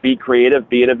 be creative,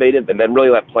 be innovative, and then really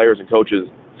let players and coaches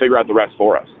figure out the rest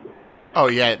for us. Oh,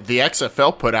 yeah. The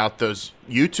XFL put out those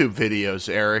YouTube videos,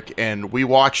 Eric, and we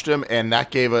watched them, and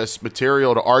that gave us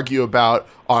material to argue about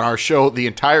on our show, the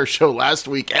entire show last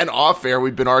week, and off air.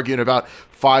 We've been arguing about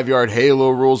 5-yard halo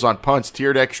rules on punts,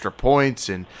 tiered extra points,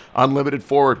 and unlimited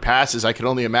forward passes. I can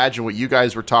only imagine what you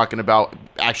guys were talking about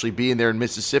actually being there in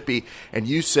Mississippi, and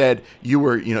you said you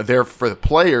were there for the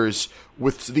players.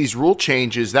 With these rule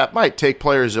changes, that might take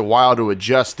players a while to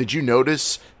adjust. Did you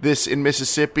notice this in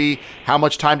Mississippi? How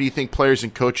much time do you think players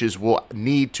and coaches will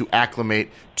need to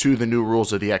acclimate to the new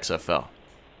rules of the XFL?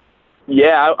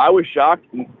 Yeah, I was shocked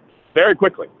very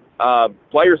quickly.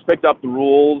 Players picked up the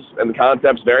rules and the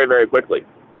concepts very, very quickly.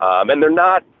 And they're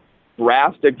not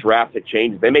drastic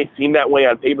changes. They may seem that way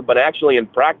on paper, but actually in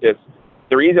practice,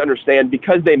 they're easy to understand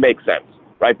because they make sense,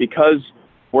 right? Because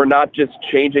we're not just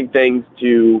changing things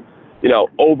to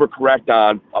overcorrect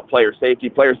on player safety.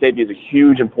 Player safety is a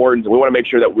huge importance, and we want to make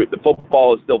sure that the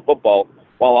football is still football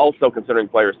while also considering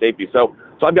player safety. So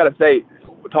I've got to say,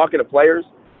 talking to players,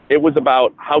 it was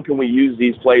about how can we use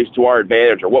these plays to our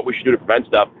advantage or what we should do to prevent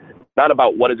stuff, not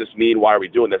about what does this mean, why are we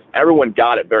doing this. Everyone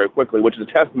got it very quickly, which is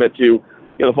a testament to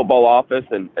the football office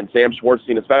and Sam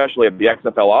Schwartzstein, especially of the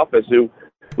XFL office,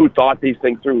 who thought these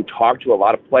things through, talked to a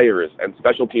lot of players and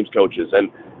special teams coaches and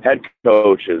head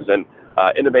coaches and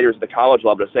innovators at the college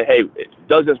level to say, hey,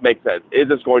 does this make sense? Is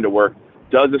this going to work?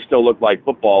 Does this still look like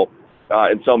football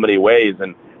in so many ways?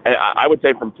 And I would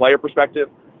say from player perspective,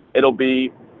 it'll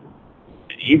be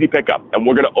easy pickup. And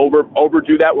we're going to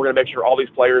overdo that. We're going to make sure all these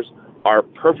players are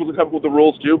perfectly comfortable with the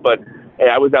rules too. But hey,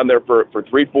 I was down there for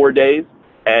 3-4 days,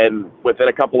 and within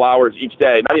a couple hours each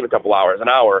day, not even a couple hours, an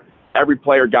hour, every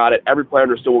player got it. Every player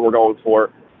understood what we're going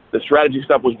for. The strategy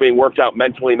stuff was being worked out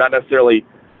mentally, not necessarily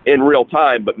in real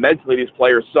time, but mentally these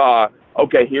players saw,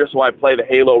 okay, here's how I play the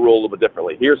halo rule a little bit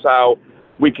differently. Here's how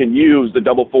we can use the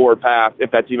double forward pass, if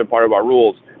that's even part of our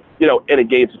rules, in a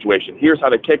game situation. Here's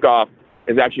how the kickoff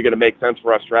is actually going to make sense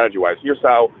for us strategy-wise. Here's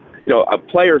how,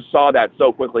 players saw that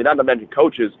so quickly, not to mention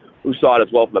coaches who saw it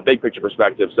as well from a big picture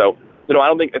perspective. So, I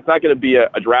don't think it's not going to be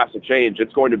a drastic change.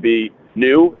 It's going to be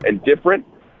new and different,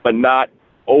 but not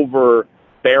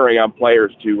overbearing on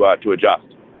players to adjust.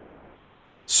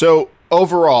 So,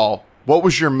 overall, what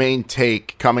was your main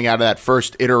take coming out of that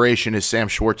first iteration, as Sam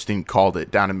Schwartzstein called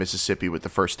it, down in Mississippi with the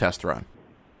first test run?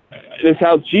 It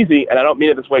sounds cheesy, and I don't mean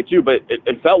it this way too, but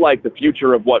it felt like the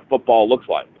future of what football looks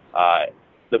like.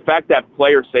 The fact that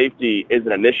player safety is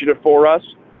an initiative for us,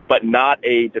 but not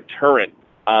a deterrent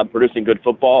on producing good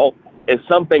football, is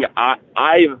something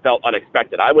I felt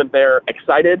unexpected. I went there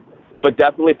excited, but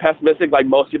definitely pessimistic, like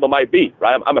most people might be.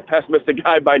 Right? I'm a pessimistic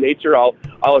guy by nature. I'll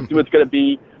assume it's going to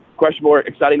be question more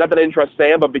exciting. Not that I interest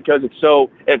Sam, but because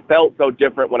it felt so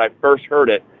different when I first heard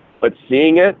it. But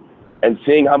seeing it and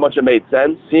seeing how much it made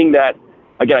sense, seeing that,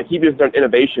 again, I keep using the term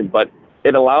innovation, but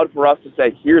it allowed for us to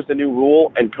say, here's the new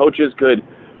rule, and coaches could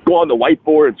go on the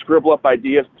whiteboard and scribble up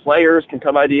ideas. Players can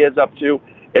come ideas up too.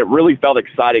 It really felt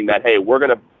exciting that, hey, we're going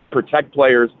to protect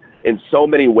players in so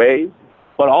many ways,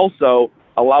 but also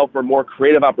allow for more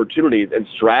creative opportunities and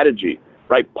strategy,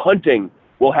 right? Punting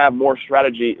will have more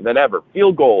strategy than ever.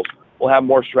 Field goals will have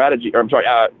more strategy,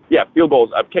 field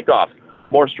goals, kickoffs,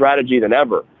 more strategy than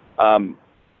ever.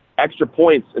 Extra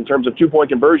points in terms of 2-point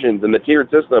conversions in the tiered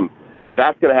system,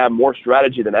 that's going to have more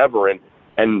strategy than ever.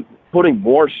 And putting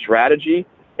more strategy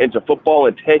into football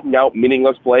and taking out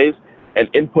meaningless plays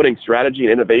and inputting strategy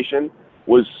and innovation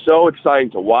was so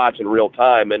exciting to watch in real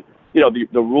time. And, the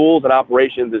rules and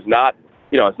operations is not,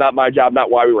 it's not my job, not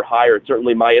why we were hired.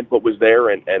 Certainly my input was there,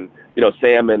 and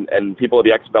Sam and people at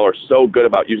the XFL are so good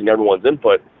about using everyone's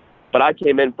input. But I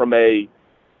came in from a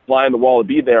fly on the wall to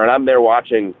be there, and I'm there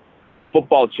watching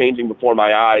football changing before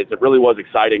my eyes. It really was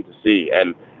exciting to see.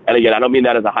 And again, I don't mean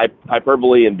that as a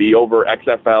hyperbole and be over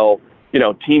XFL,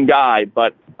 team guy,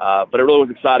 but it really was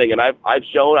exciting. And I've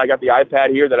shown, I got the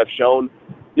iPad here that I've shown,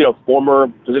 former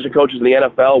position coaches in the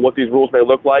NFL what these rules may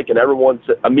look like, and everyone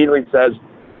immediately says,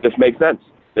 this makes sense.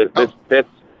 This fits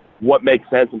what makes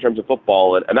sense in terms of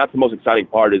football. And that's the most exciting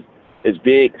part is is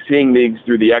seeing these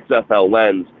through the XFL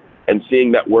lens and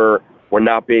seeing that we're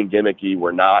not being gimmicky,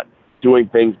 we're not doing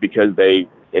things because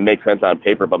it makes sense on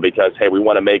paper, but because, hey, we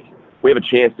have a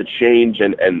chance to change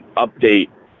and update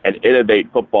and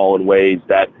innovate football in ways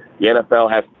that the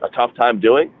NFL has a tough time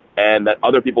doing and that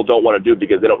other people don't want to do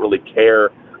because they don't really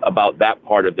care about that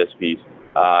part of this piece.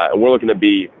 And we're looking to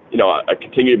be,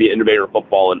 continue to be an innovator of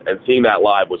football, and seeing that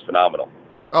live was phenomenal.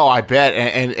 Oh, I bet.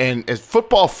 And as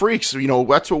football freaks,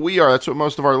 that's what we are. That's what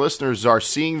most of our listeners are.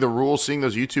 Seeing the rules, seeing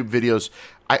those YouTube videos,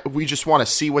 we just want to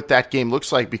see what that game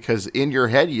looks like, because in your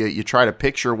head, you try to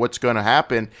picture what's going to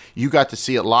happen. You got to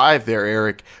see it live there,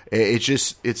 Eric.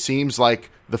 It seems like,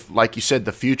 like you said,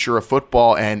 the future of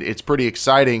football, and it's pretty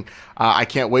exciting. I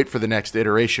can't wait for the next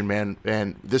iteration, man.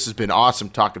 And this has been awesome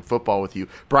talking football with you.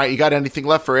 Bryant, you got anything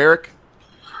left for Eric?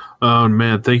 Oh,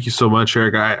 man, thank you so much,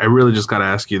 Eric. I really just got to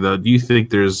ask you, though, do you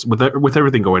think there's, with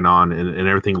everything going on and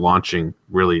everything launching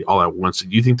really all at once,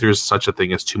 do you think there's such a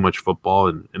thing as too much football?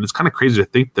 And it's kind of crazy to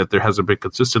think that there hasn't been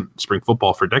consistent spring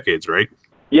football for decades, right?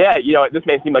 Yeah, this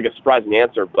may seem like a surprising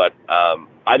answer, but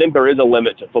I think there is a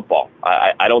limit to football.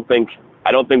 I don't think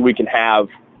we can have,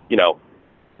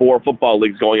 4 football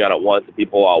leagues going on at once and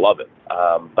people all love it.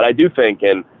 But I do think,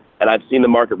 and I've seen the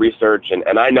market research,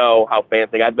 and I know how fans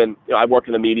think. I've worked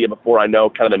in the media before. I know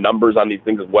kind of the numbers on these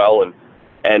things as well. And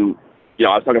I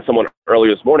was talking to someone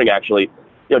earlier this morning, actually,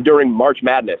 during March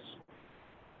Madness,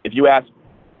 if you ask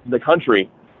the country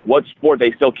what sport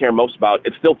they still care most about,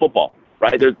 it's still football,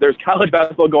 right? There's college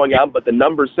basketball going on, but the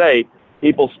numbers say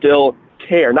people still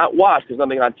care, not watch, because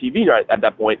nothing on TV right at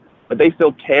that point, but they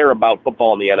still care about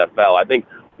football in the NFL. I think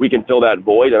we can fill that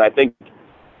void, and I think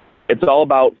it's all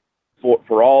about,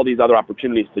 for all these other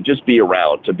opportunities, to just be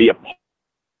around, to be a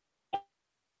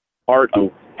part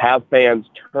of, have fans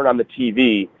turn on the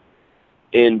TV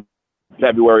in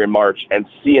February and March and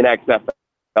see an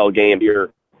XFL game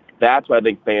here. That's what I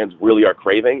think fans really are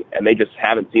craving, and they just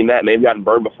haven't seen that, and they've gotten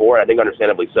burned before, and I think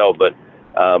understandably so. But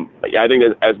I think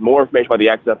that as more information about the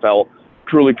XFL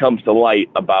truly comes to light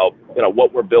about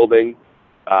what we're building,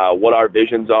 what our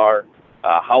visions are,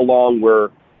 how long we're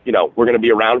going to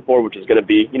be around for, which is going to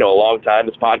be, a long time.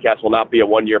 This podcast will not be a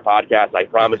 1-year podcast. I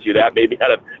promise you that. Maybe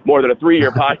not more than a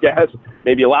 3-year podcast,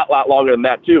 maybe a lot longer than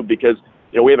that too, because,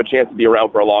 we have a chance to be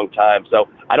around for a long time. So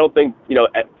I don't think,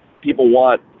 people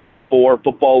want 4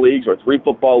 football leagues or 3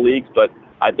 football leagues, but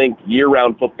I think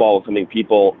year-round football is something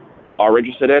people are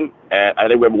interested in. And I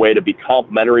think we have a way to be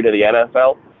complementary to the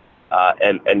NFL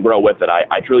and grow with it.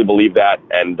 I truly believe that.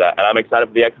 And I'm excited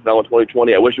for the XFL in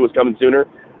 2020. I wish it was coming sooner.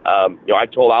 I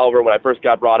told Oliver when I first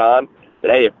got brought on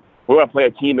that, hey, if we want to play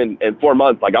a team in 4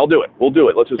 months, I'll do it. We'll do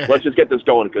it. Let's just get this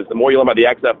going, because the more you learn about the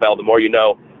XFL, the more you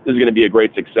know this is going to be a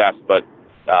great success. But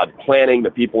planning,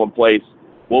 the people in place,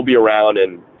 will be around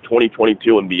in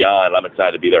 2022 and beyond. I'm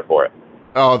excited to be there for it.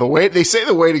 Oh, they say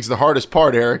the waiting's the hardest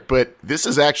part, Eric, but this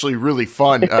is actually really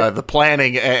fun, the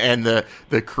planning and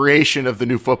the creation of the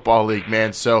new football league,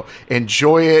 man. So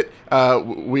enjoy it.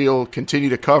 We'll continue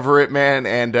to cover it, man,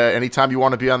 and anytime you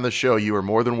want to be on the show, you are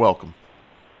more than welcome.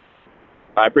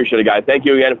 I appreciate it, guys. Thank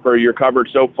you again for your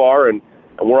coverage so far, and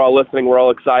we're all listening. We're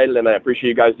all excited, and I appreciate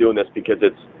you guys doing this, because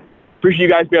appreciate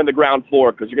you guys being on the ground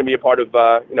floor, because you're going to be a part of,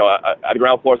 at the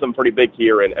ground floor, something pretty big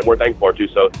here, and we're thankful for it, too.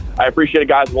 So I appreciate it,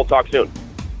 guys, and we'll talk soon.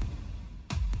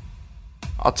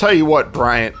 I'll tell you what,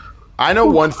 Bryant, I know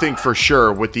one thing for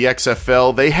sure with the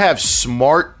XFL, they have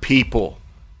smart people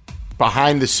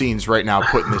behind the scenes right now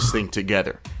putting this thing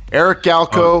together. Eric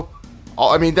Galko,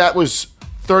 that was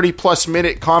 30-plus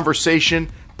minute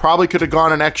conversation, probably could have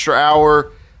gone an extra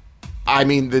hour.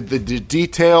 The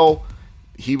detail,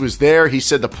 he was there. He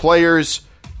said the players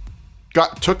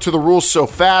took to the rules so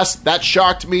fast. That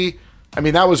shocked me.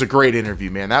 That was a great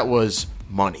interview, man. That was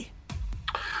money.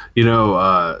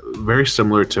 Very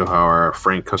similar to how our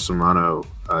Frank Cosimano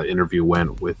interview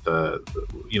went with the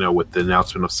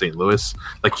announcement of St. Louis.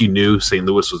 Like, you knew St.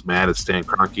 Louis was mad at Stan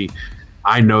Kroenke.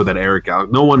 I know that Eric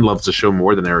Galko, no one loves the show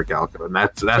more than Eric Galko, and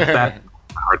that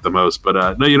hurt the most.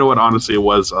 But no, you know what? Honestly, it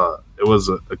was a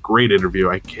great interview.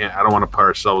 I don't want to put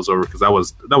ourselves over, because that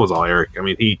was all Eric.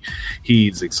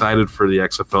 He's excited for the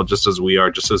XFL just as we are,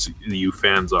 just as the U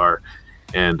fans are,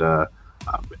 and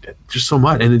just so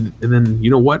much. And then,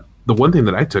 you know what? The one thing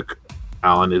that I took,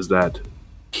 Alan, is that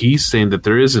he's saying that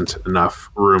there isn't enough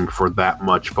room for that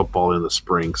much football in the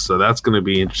spring. So that's going to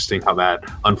be interesting how that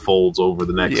unfolds over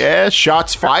the next. Yeah,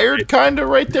 shots fired kind of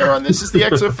right there on This Is the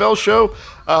XFL show.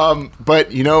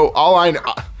 But,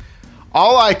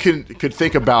 All I could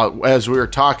think about as we were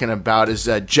talking about is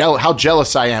how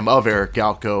jealous I am of Eric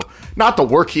Galko. Not the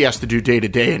work he has to do day to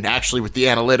day and actually with the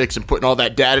analytics and putting all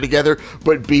that data together,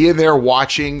 but being there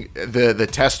watching the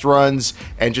test runs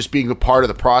and just being a part of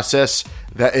the process.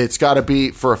 That it's got to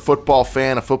be, for a football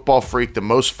fan, a football freak, the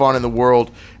most fun in the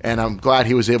world. And I'm glad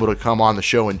he was able to come on the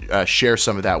show and share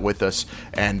some of that with us.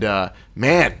 And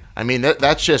man, I mean,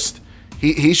 that's just.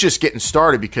 He's just getting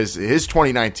started because his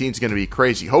 2019 is going to be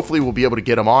crazy. Hopefully we'll be able to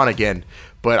get him on again,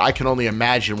 but I can only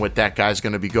imagine what that guy's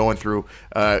going to be going through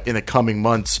in the coming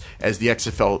months as the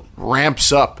XFL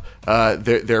ramps up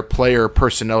their player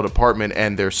personnel department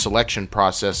and their selection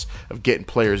process of getting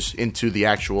players into the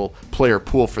actual player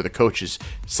pool for the coaches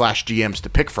 / GMs to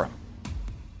pick from.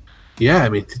 Yeah, I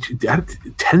mean,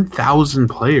 10,000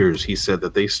 players, he said,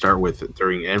 that they start with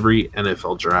during every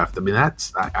NFL draft. I mean, I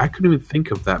couldn't even think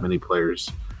of that many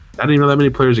players. I didn't even know that many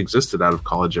players existed out of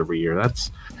college every year. That's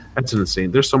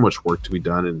insane. There's so much work to be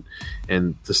done,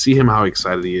 and to see him, how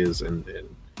excited he is, and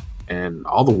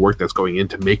all the work that's going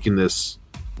into making this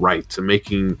right, to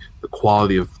making the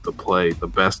quality of the play the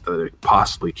best that it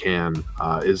possibly can,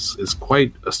 is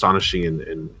quite astonishing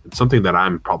and something that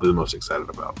I'm probably the most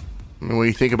excited about. I mean, when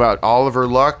you think about Oliver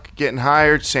Luck getting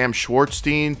hired, Sam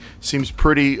Schwartzstein seems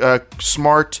pretty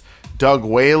smart. Doug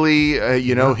Whaley,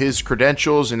 his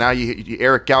credentials, and now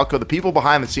Eric Galko, the people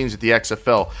behind the scenes at the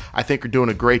XFL, I think are doing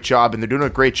a great job, and they're doing a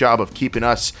great job of keeping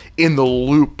us in the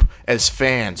loop as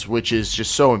fans, which is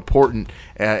just so important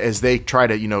as they try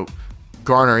to,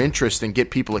 garner interest and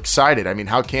get people excited. I mean,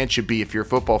 how can't you be if you're a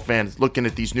football fan looking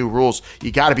at these new rules?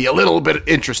 You got to be a little bit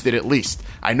interested at least.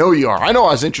 I know you are. I know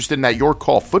I was interested in that Your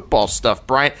Call football stuff,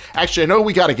 Bryant. Actually, I know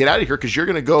we got to get out of here because you're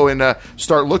going to go and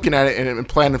start looking at it and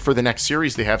planning for the next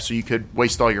series they have so you could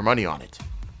waste all your money on it.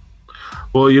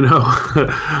 Well,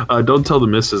 don't tell the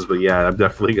missus, but yeah, I'm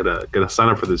definitely gonna sign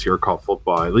up for this Your Call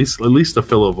football. At least to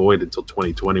fill a void until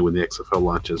 2020 when the XFL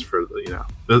launches.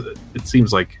 It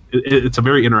seems like it's a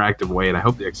very interactive way, and I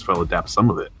hope the XFL adapts some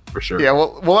of it for sure. Yeah,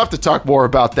 we'll have to talk more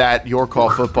about that Your Call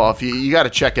football. If you got to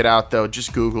check it out though,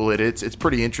 just Google it. It's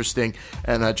pretty interesting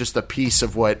and just a piece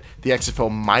of what the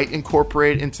XFL might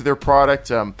incorporate into their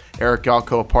product. Eric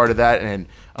Galko, a part of that, and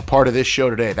a part of this show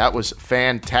today. That was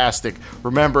fantastic.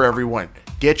 Remember, everyone,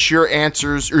 get your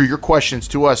answers or your questions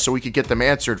to us so we could get them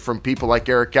answered from people like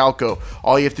Eric Galko.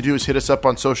 All you have to do is hit us up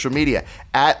on social media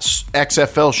at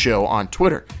XFL Show on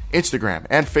Twitter, Instagram,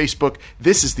 and Facebook.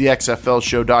 This is the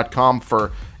XFLshow.com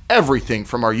for everything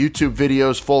from our YouTube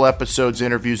videos, full episodes,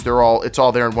 interviews. It's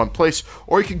all there in one place.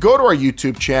 Or you can go to our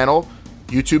YouTube channel,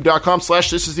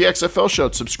 youtube.com/thisisthexfl show.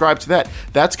 Subscribe to that.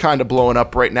 That's kind of blowing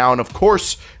up right now. And of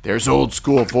course, there's old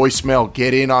school voicemail.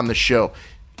 Get in on the show.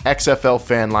 XFL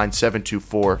fan line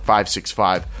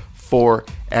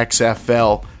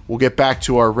 724-565-4XFL. We'll get back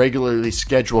to our regularly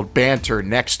scheduled banter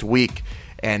next week,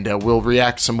 and we'll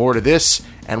react some more to this,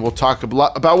 and we'll talk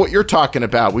about what you're talking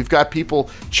about. We've got people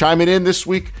chiming in this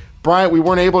week. Bryant, we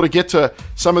weren't able to get to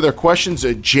some of their questions.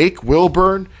 Jake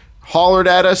Wilburn hollered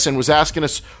at us and was asking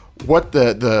us what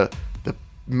the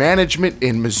management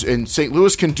in St.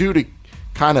 Louis can do to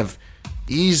kind of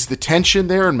ease the tension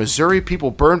there in Missouri. People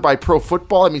burned by pro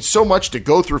football. I mean, so much to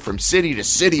go through from city to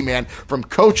city, man, from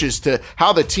coaches to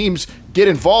how the teams get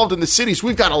involved in the cities.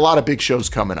 We've got a lot of big shows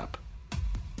coming up.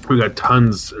 We got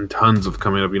tons and tons of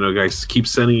coming up. Guys, keep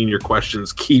sending in your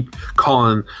questions. Keep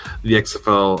calling the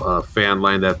XFL fan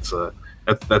line. That's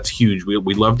huge.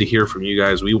 We love to hear from you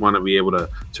guys. We want to be able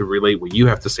to relate what you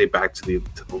have to say back to the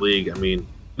league. I mean,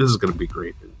 this is going to be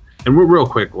great. And we're real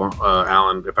quick,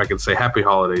 Alan, if I could say happy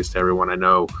holidays to everyone. I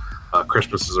know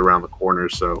Christmas is around the corner,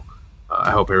 so I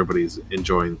hope everybody's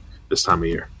enjoying this time of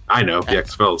year. I know the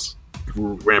XFL's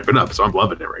ramping up, so I'm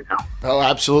loving it right now. Oh,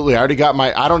 absolutely. I already got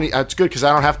it's good because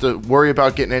I don't have to worry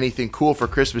about getting anything cool for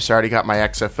Christmas. I already got my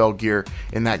XFL gear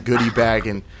in that goodie bag,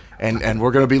 and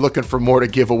we're going to be looking for more to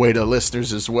give away to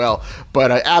listeners as well.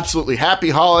 But absolutely happy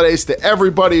holidays to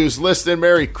everybody who's listening.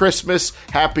 Merry Christmas.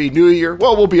 Happy New Year.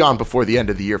 Well, we'll be on before the end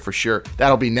of the year for sure.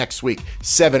 That'll be next week,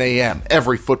 7 a.m.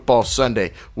 every football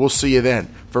Sunday. We'll see you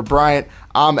then. For Bryant,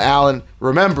 I'm Alan.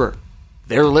 Remember,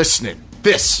 they're listening.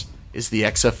 This is the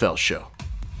XFL Show.